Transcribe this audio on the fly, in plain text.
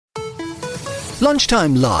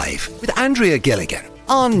Lunchtime Live with Andrea Gilligan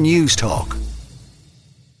on News Talk.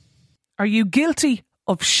 Are you guilty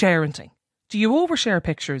of sharenting? Do you overshare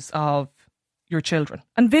pictures of your children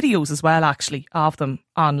and videos as well, actually, of them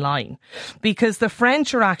online? Because the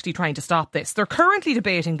French are actually trying to stop this. They're currently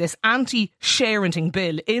debating this anti-sharenting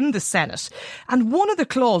bill in the Senate. And one of the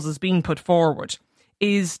clauses being put forward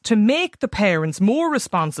is to make the parents more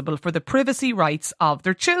responsible for the privacy rights of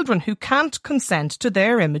their children who can't consent to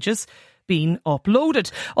their images being uploaded.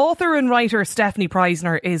 Author and writer Stephanie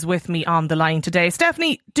Preisner is with me on the line today.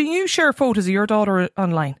 Stephanie, do you share photos of your daughter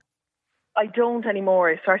online? I don't anymore.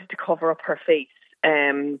 I started to cover up her face.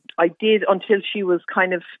 I did until she was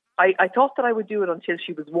I thought that I would do it until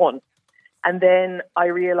she was 1. And then I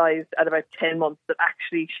realised at about 10 months that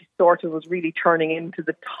actually she sort of was really turning into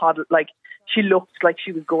the toddler. Like, she looked like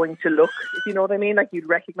she was going to look, if you know what I mean, like you'd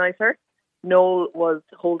recognise her. Noel was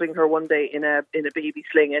holding her one day in a baby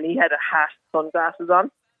sling, and he had a hat, sunglasses on,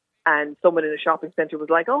 and someone in a shopping centre was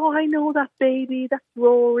like, "Oh, I know that baby, that's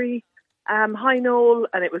Rory. Hi Noel,"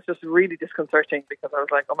 and it was just really disconcerting because I was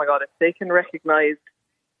like, "Oh my God, if they can recognise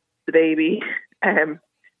the baby,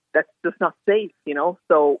 that's just not safe, you know."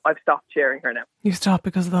 So I've stopped sharing her now. You stopped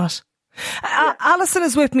because of that. Alison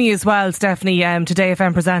is with me as well, Stephanie, Today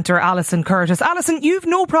FM presenter Alison Curtis. Alison, you've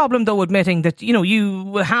no problem though admitting that, you know,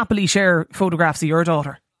 you happily share photographs of your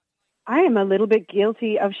daughter. I am a little bit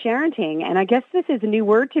guilty of sharenting, and I guess this is a new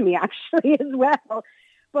word to me actually as well.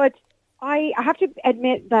 But I have to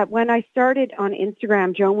admit that when I started on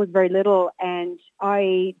Instagram, Joan was very little and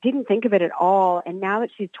I didn't think of it at all. And now that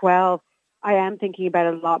she's 12, I am thinking about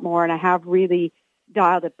it a lot more, and I have really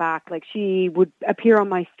dialed it back. Like, she would appear on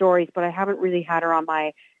my stories, but I haven't really had her on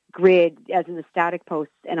my grid as in the static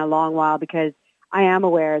posts in a long while, because I am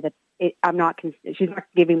aware that she's not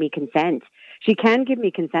giving me consent. She can give me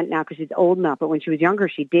consent now because she's old enough, but when she was younger,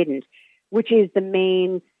 she didn't, which is the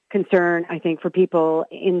main concern, I think, for people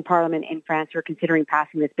in Parliament in France who are considering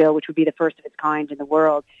passing this bill, which would be the first of its kind in the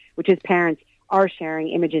world, which is parents are sharing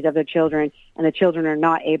images of their children and the children are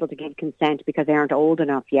not able to give consent because they aren't old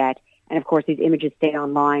enough yet. And of course, these images stay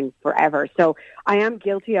online forever. So I am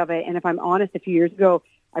guilty of it. And if I'm honest, a few years ago,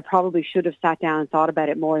 I probably should have sat down and thought about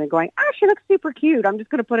it more than going, she looks super cute, I'm just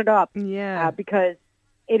going to put it up. Yeah. Because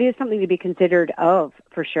it is something to be considered of,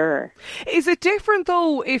 for sure. Is it different,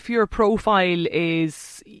 though, if your profile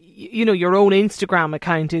is, you know, your own Instagram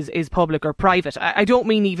account is public or private? I don't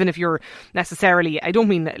mean even if you're necessarily, I don't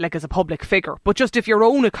mean like as a public figure, but just if your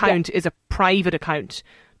own account is a private account,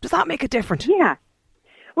 does that make it different? Yeah.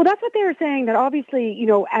 Well, that's what they were saying, that obviously, you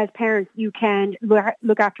know, as parents, you can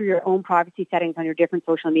look after your own privacy settings on your different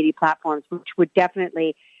social media platforms, which would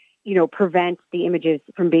definitely, you know, prevent the images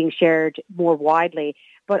from being shared more widely.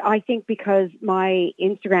 But I think because my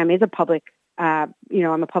Instagram is a public, you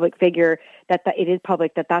know, I'm a public figure, that it is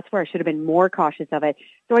public, that's where I should have been more cautious of it.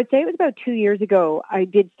 So I'd say it was about 2 years ago, I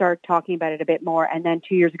did start talking about it a bit more. And then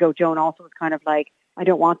 2 years ago, Joan also was kind of like, I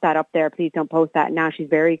don't want that up there. Please don't post that. And now she's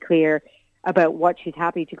very clear about what she's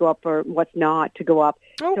happy to go up or what's not to go up.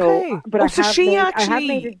 Okay.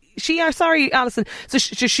 Sorry, Alison.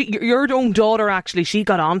 So your own daughter actually, she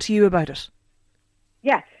got on to you about it?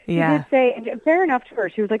 Yeah. She did say, and fair enough to her.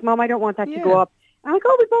 She was like, "Mom, I don't want that to go up." I'm like,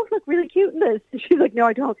 "Oh, we both look really cute in this." And she's like, "No,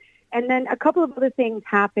 I don't." And then a couple of other things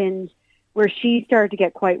happened where she started to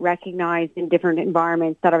get quite recognized in different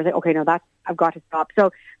environments that I was like, okay, no, I've got to stop.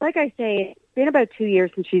 So like I say, it's been about 2 years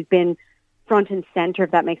since she's been front and center,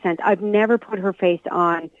 if that makes sense. I've never put her face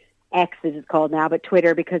on X, as it's called now, but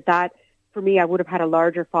Twitter, because that, for me, I would have had a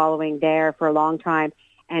larger following there for a long time.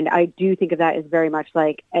 And I do think of that as very much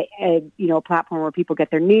like a platform where people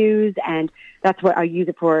get their news, and that's what I use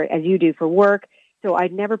it for, as you do, for work. So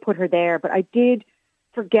I'd never put her there, but I did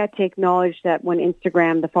forget to acknowledge that when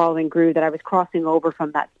Instagram, the following grew, that I was crossing over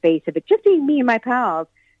from that space of it just being me and my pals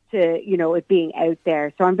to, you know, it being out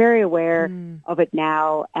there. So I'm very aware of it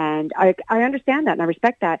now, and I understand that and I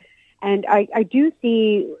respect that. And I do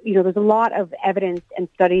see, you know, there's a lot of evidence and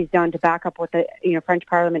studies done to back up what the, you know, French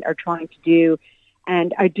Parliament are trying to do.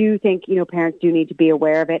 And I do think, you know, parents do need to be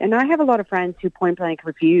aware of it. And I have a lot of friends who point blank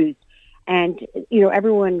refuse. And, you know,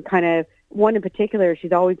 everyone kind of, one in particular,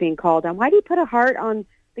 she's always being called on, why do you put a heart on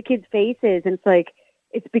the kids' faces? And it's like,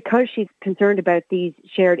 it's because she's concerned about these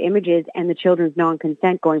shared images and the children's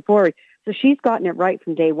non-consent going forward. So she's gotten it right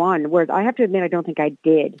from day one, whereas I have to admit I don't think I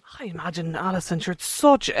did. I imagine, Alison, sure,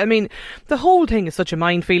 the whole thing is such a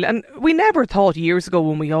minefield. And we never thought years ago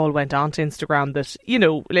when we all went onto Instagram that, you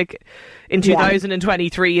know, like in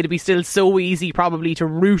 2023 it'd be still so easy probably to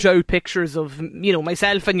root out pictures of, you know,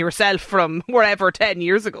 myself and yourself from wherever 10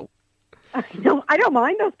 years ago. I don't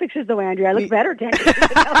mind those pictures though, Andrea. I look better 10 years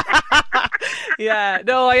ago. Yeah,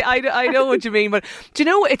 no, I know what you mean. But do you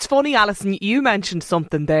know, it's funny, Alison, you mentioned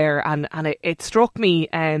something there and it struck me.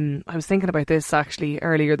 I was thinking about this actually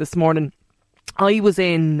earlier this morning. I was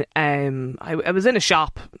in I was in a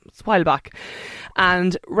shop a while back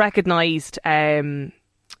and recognised an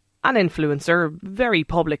influencer, very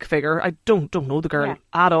public figure. I don't know the girl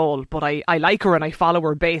at all, but I like her and I follow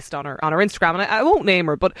her based on her Instagram, and I won't name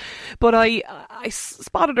her, but I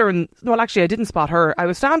spotted her, and well, actually I didn't spot her. I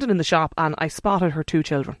was standing in the shop and I spotted her 2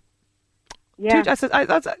 children. Yeah,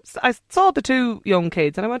 I saw the 2 young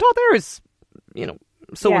kids and I went, oh, there's,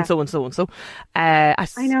 so and so and so and so. I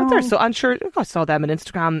know. So I'm sure I saw them on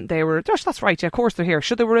Instagram. They were, gosh, that's right. Yeah, of course they're here.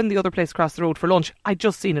 Sure, they were in the other place across the road for lunch. I'd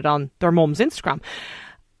just seen it on their mum's Instagram.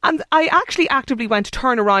 And I actually actively went to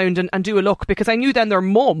turn around and do a look, because I knew then their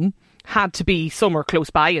mum had to be somewhere close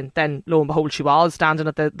by, and then lo and behold she was standing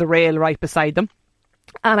at the rail right beside them.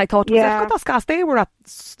 And I thought to myself, God, that's gas. They were at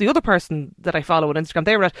the other person that I follow on Instagram.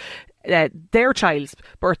 They were at their child's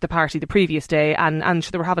birthday party the previous day, and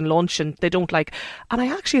they were having lunch, and they don't like. And I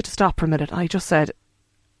actually had to stop for a minute. I just said,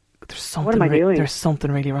 "There's something. What am I doing? There's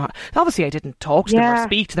something really wrong." Obviously, I didn't talk to them or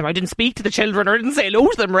speak to them. I didn't speak to the children or didn't say hello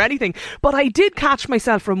to them or anything. But I did catch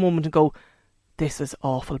myself for a moment and go, this is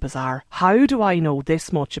awful bizarre. How do I know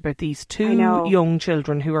this much about these 2 young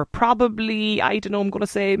children who are probably, I don't know, I'm going to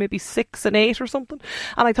say maybe 6 and 8 or something?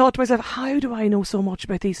 And I thought to myself, how do I know so much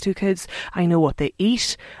about these 2 kids? I know what they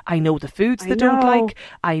eat. I know the foods they don't like.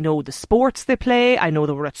 I know the sports they play. I know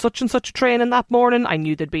they were at such and such a training that morning. I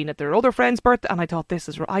knew they'd been at their other friend's birthday. And I thought,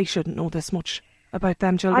 I shouldn't know this much about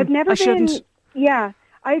them children. I've never been. Yeah,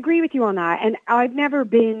 I agree with you on that. And I've never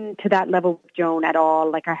been to that level with Joan at all.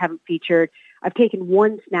 Like, I haven't featured. I've taken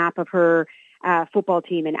one snap of her football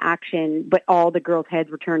team in action, but all the girls'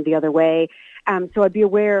 heads were turned the other way. So I'd be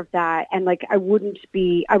aware of that. And like, I would,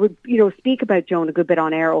 speak about Joan a good bit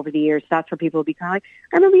on air over the years. That's where people would be kind of like,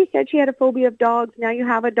 I remember you said she had a phobia of dogs. Now you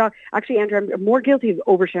have a dog. Actually, Andrew, I'm more guilty of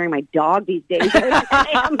oversharing my dog these days than I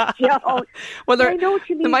am Joan. Well, I know what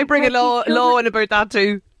you mean. They might bring a law in about that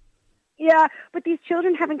too. Yeah, but these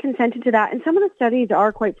children haven't consented to that. And some of the studies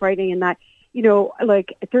are quite frightening in that, children,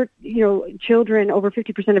 over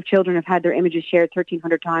 50% of children have had their images shared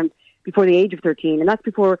 1,300 times before the age of 13. And that's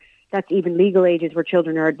before that's even legal ages where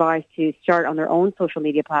children are advised to start on their own social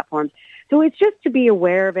media platforms. So it's just to be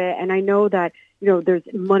aware of it. And I know that, there's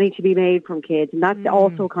money to be made from kids. And that's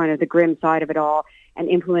also kind of the grim side of it all. And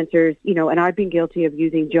influencers, and I've been guilty of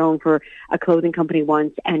using Joan for a clothing company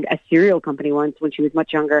once and a cereal company once when she was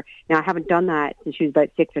much younger. Now, I haven't done that since she was about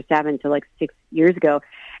 6 or 7, so like 6 years ago.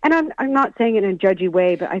 And I'm not saying it in a judgy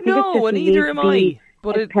way, but I think it's just neither am I.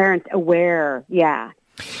 But parents aware,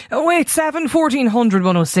 Oh, wait, 7-1400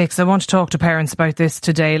 106. I want to talk to parents about this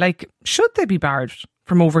today. Like, should they be barred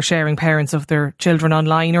from oversharing parents of their children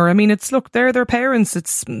online? Or, I mean, they're their parents.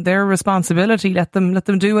 It's their responsibility. Let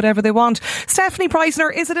them do whatever they want. Stephanie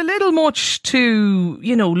Preisner, is it a little much to,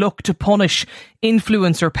 look to punish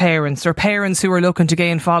influencer parents or parents who are looking to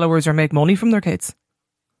gain followers or make money from their kids?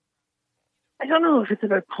 I don't know if it's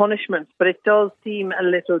about punishment, but it does seem a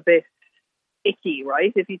little bit icky,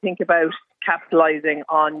 right? If you think about capitalising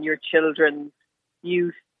on your children's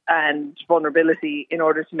youth and vulnerability in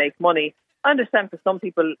order to make money. I understand for some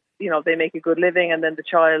people, they make a good living and then the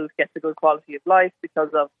child gets a good quality of life because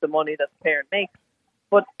of the money that the parent makes.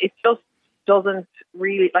 But it just doesn't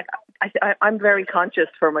really, I'm very conscious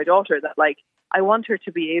for my daughter that, I want her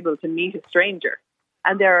to be able to meet a stranger.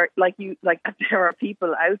 And there are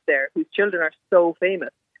people out there whose children are so famous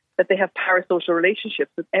that they have parasocial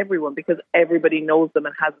relationships with everyone because everybody knows them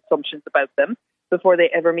and has assumptions about them before they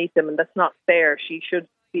ever meet them. And that's not fair. She should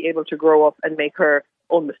be able to grow up and make her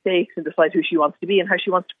own mistakes and decide who she wants to be and how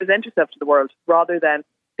she wants to present herself to the world, rather than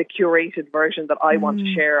the curated version that I want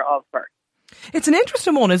to share of her. It's an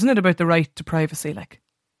interesting one, isn't it, about the right to privacy,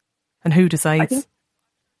 and who decides?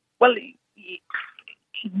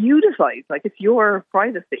 You decide, it's your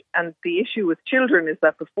privacy. And the issue with children is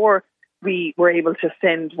that before we were able to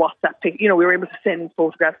send WhatsApp pics, we were able to send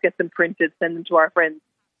photographs, get them printed, send them to our friends.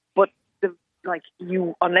 But unless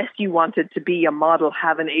you wanted to be a model,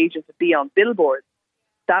 have an agent, to be on billboards,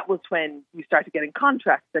 that was when you started getting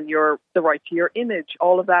contracts and the right to your image.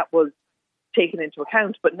 All of that was taken into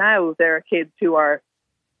account. But now there are kids who are,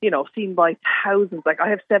 seen by thousands. I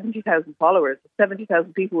have 70,000 followers.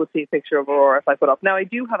 70,000 people would see a picture of Aurora if I put up. Now, I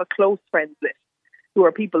do have a close friends list who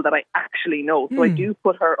are people that I actually know. So I do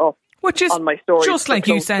put her up. Which is on my stories, just like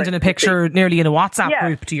you sending a picture nearly in a WhatsApp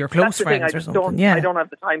group to your close friends or something. I don't have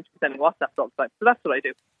the time to be sending WhatsApps all the time. So that's what I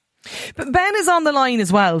do. But Ben is on the line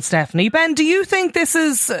as well, Stephanie. Ben, do you think this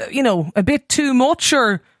is, a bit too much,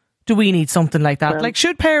 or do we need something like that? Like,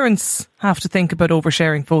 should parents have to think about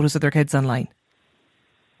oversharing photos of their kids online?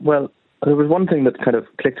 Well, there was one thing that kind of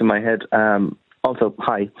clicked in my head. Also,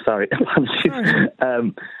 hi, sorry, apologies.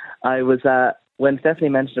 I was, when Stephanie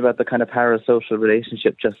mentioned about the kind of parasocial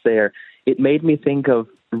relationship just there, it made me think of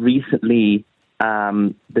recently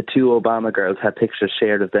the two Obama girls had pictures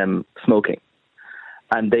shared of them smoking.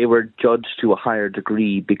 And they were judged to a higher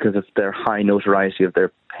degree because of their high notoriety of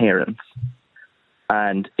their parents.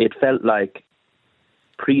 And it felt like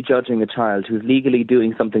prejudging a child who's legally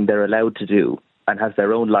doing something they're allowed to do and has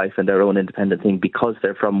their own life and their own independent thing because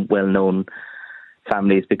they're from well-known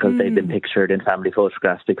families, because they've been pictured in family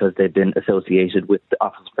photographs, because they've been associated with the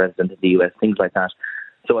office of president of the US, things like that.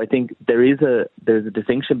 So I think there's a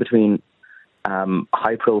distinction between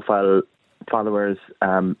high-profile followers,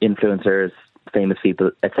 influencers, famous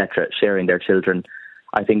people, etc., sharing their children.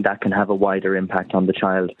 I think that can have a wider impact on the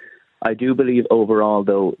child. I do believe overall,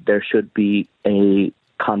 though, there should be a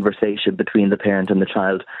conversation between the parent and the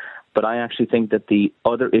child. But I actually think that the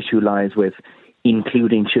other issue lies with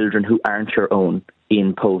including children who aren't your own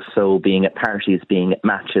in posts. So being at parties, being at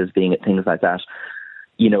matches, being at things like that.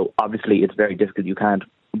 You know, obviously it's very difficult. You can't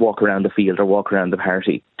walk around the field or walk around the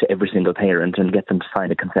party to every single parent and get them to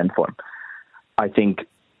sign a consent form. I think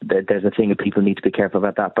there's a thing that people need to be careful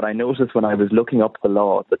about that. But I noticed when I was looking up the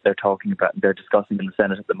law that they're talking about, and they're discussing in the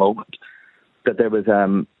Senate at the moment, that there was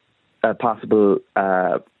a possible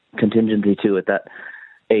contingency to it that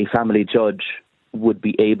a family judge would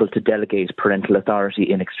be able to delegate parental authority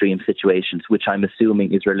in extreme situations, which I'm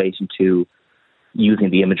assuming is relating to using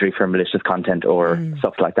the imagery for malicious content or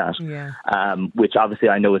stuff like that, which obviously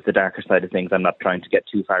I know is the darker side of things. I'm not trying to get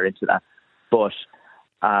too far into that. But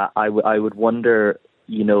I would wonder,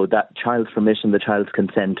 you know, that child's permission, the child's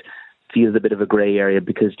consent feels a bit of a grey area,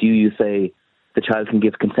 because do you say the child can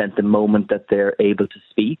give consent the moment that they're able to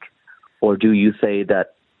speak? Or do you say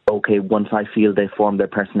that, okay, once I feel they form their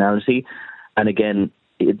personality? And again,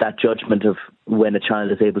 that judgment of when a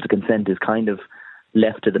child is able to consent is kind of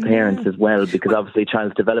left to the parents as well, because obviously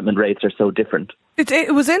child's development rates are so different.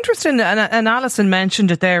 It was interesting, and Alison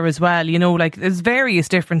mentioned it there as well, you know, like there's various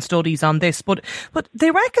different studies on this, but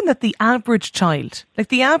they reckon that the average child, like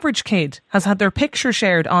the average kid, has had their picture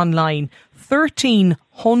shared online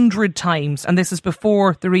 1,300 times, and this is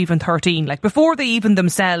before they're even 13, like before they even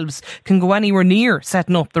themselves can go anywhere near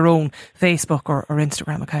setting up their own Facebook or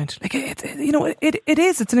Instagram account. Like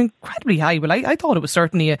it's an incredibly high. Well, I thought it was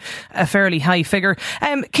certainly a fairly high figure.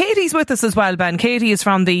 Katie's with us as well, Ben. Katie is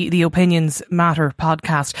from the Opinions Matter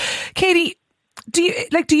podcast. Katie,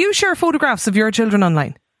 do you share photographs of your children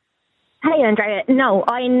online? Hey, Andrea. No,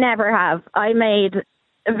 I never have. I made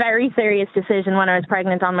a very serious decision when I was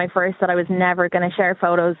pregnant on my first that I was never going to share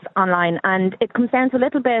photos online, and it comes down to a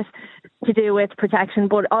little bit to do with protection,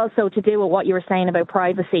 but also to do with what you were saying about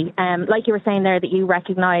privacy. Like you were saying there, that you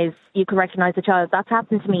could recognise the child. That's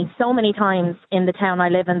happened to me so many times in the town I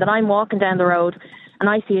live in, that I'm walking down the road and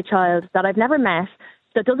I see a child that I've never met,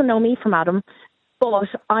 that doesn't know me from Adam, but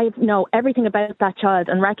I know everything about that child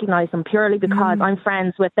and recognise them purely because I'm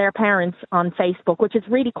friends with their parents on Facebook, which is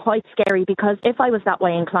really quite scary, because if I was that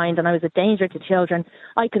way inclined and I was a danger to children,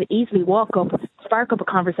 I could easily walk up, spark up a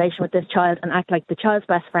conversation with this child and act like the child's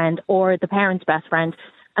best friend or the parent's best friend,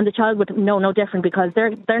 and the child would know no different, because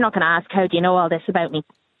they're not going to ask, how do you know all this about me?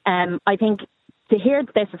 I think to hear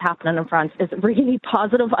this is happening in France is really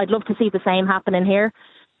positive. I'd love to see the same happening here.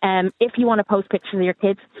 If you want to post pictures of your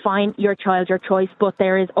kids, fine, your child, your choice, but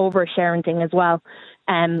there is over-sharenting as well.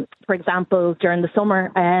 For example, during the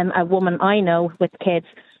summer, a woman I know with kids,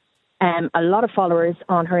 a lot of followers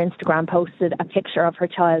on her Instagram posted a picture of her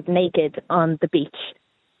child naked on the beach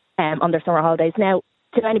on their summer holidays. Now,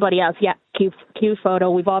 to anybody else, yeah, cute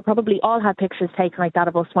photo. We've probably all had pictures taken like that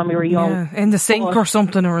of us when we were young. Yeah, in the sink or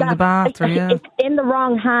something, or in the bath, or it's in the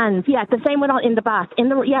wrong hands. Yeah, the same with in the bath.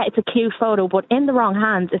 It's a cute photo, but in the wrong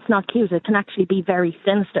hands, it's not cute. It can actually be very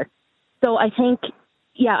sinister. So I think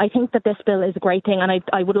that this bill is a great thing, and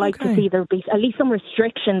I would like to see there be at least some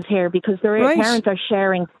restrictions here, because parents are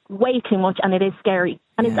sharing way too much, and it is scary.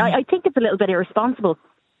 And I think it's a little bit irresponsible.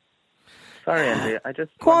 Sorry, Andrea. I just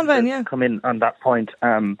wanted to come in on that point.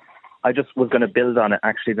 I just was going to build on it,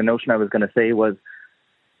 actually. The notion I was going to say was,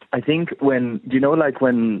 I think when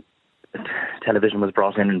television was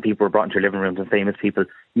brought in and people were brought into your living rooms and famous people,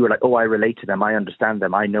 you were like, oh, I relate to them. I understand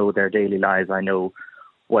them. I know their daily lives. I know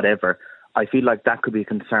whatever. I feel like that could be a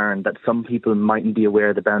concern, that some people mightn't be aware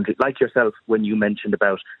of the boundary. Like yourself, when you mentioned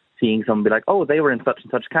about seeing someone be like, oh, they were in such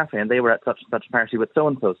and such cafe and they were at such and such party with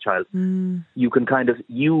so-and-so's child. You can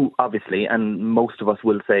you obviously, and most of us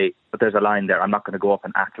will say, but there's a line there, I'm not going to go up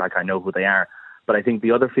and act like I know who they are. But I think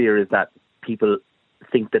the other fear is that people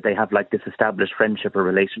think that they have like this established friendship or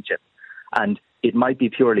relationship, and it might be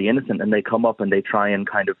purely innocent, and they come up and they try and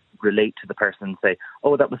kind of relate to the person and say,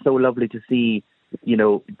 oh, that was so lovely to see, you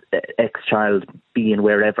know, X child being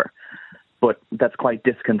wherever. But that's quite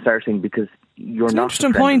disconcerting because you're it's not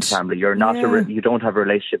a friend of the family. You're not you don't have a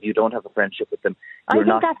relationship. You don't have a friendship with them. You're I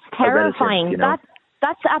think that's terrifying. You know?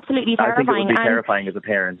 That's absolutely terrifying. I think it would be terrifying as a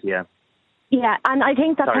parent, yeah. Yeah, and I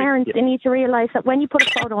think that parents they need to realise that when you put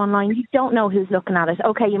a photo online, you don't know who's looking at it.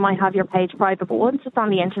 Okay, you might have your page private, but once it's on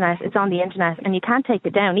the internet, it's on the internet, and you can't take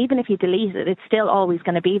it down. Even if you delete it, it's still always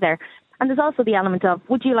going to be there. And there's also the element of,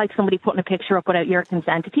 would you like somebody putting a picture up without your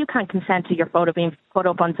consent? If you can't consent to your photo being put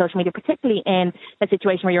up on social media, particularly in a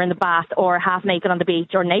situation where you're in the bath or half naked on the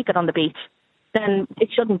beach or naked on the beach, then it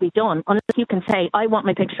shouldn't be done. Unless you can say, I want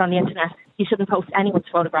my picture on the internet, you shouldn't post anyone's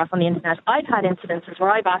photograph on the internet. I've had incidences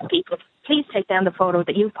where I've asked people, please take down the photo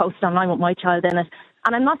that you've posted online with my child in it.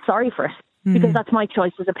 And I'm not sorry for it. Because that's my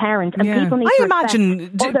choice as a parent, and people need to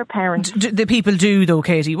imagine other parents. The people do though,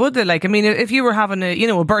 Katie, would they? Like, I mean, if you were having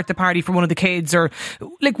a birthday party for one of the kids, or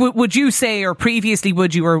like, would you say, or previously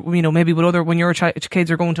would you, or maybe with when your kids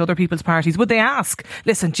are going to other people's parties, would they ask,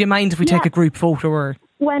 listen, do you mind if we take a group photo? Or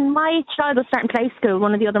when my child was starting play school,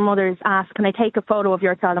 one of the other mothers asked, can I take a photo of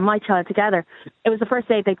your child and my child together? It was the first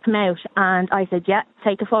day they'd come out, and I said, yeah,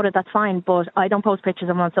 take a photo, that's fine, but I don't post pictures of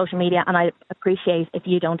them on social media, and I appreciate if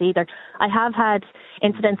you don't either. I have had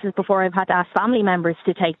incidences before I've had to ask family members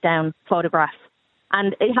to take down photographs,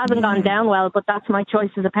 and it hasn't gone down well, but that's my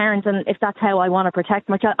choice as a parent, and if that's how I want to protect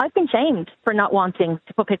my child. I've been shamed for not wanting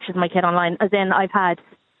to put pictures of my kid online, as in I've had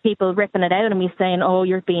people ripping it out of me saying, oh,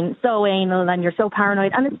 you're being so anal and you're so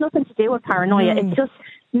paranoid. And it's nothing to do with paranoia. It's just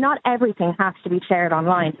not everything has to be shared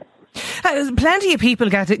online. Plenty of people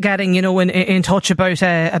getting in touch about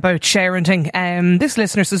sharenting. This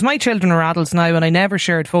listener says, my children are adults now and I never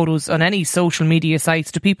shared photos on any social media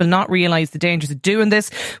sites. Do people not realise the dangers of doing this?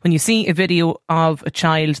 When you see a video of a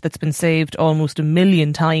child that's been saved almost 1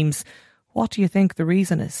 million times, what do you think the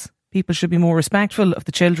reason is? People should be more respectful of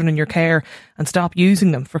the children in your care and stop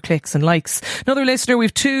using them for clicks and likes. Another listener,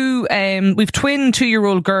 we've twin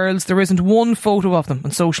 2-year-old girls. There isn't one photo of them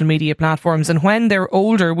on social media platforms, and when they're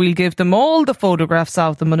older, we'll give them all the photographs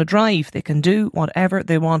of them on a drive. They can do whatever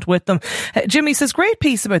they want with them. Jimmy says, great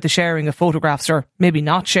piece about the sharing of photographs, or maybe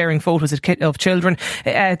not sharing photos of children.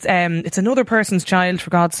 It's another person's child, for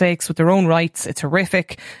God's sakes, with their own rights. It's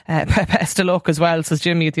horrific. Best of luck as well, says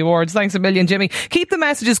Jimmy at the awards. Thanks a million, Jimmy. Keep the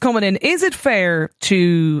messages coming in. Is it fair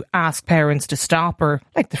to ask parents to stop, or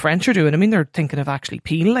like the French are doing? I mean, they're thinking of actually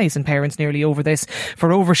penalising parents nearly over this, for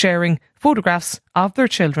oversharing photographs of their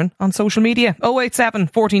children on social media.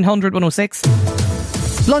 087 1400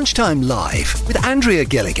 106. Lunchtime Live with Andrea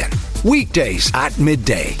Gilligan. Weekdays at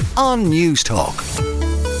midday on News Talk.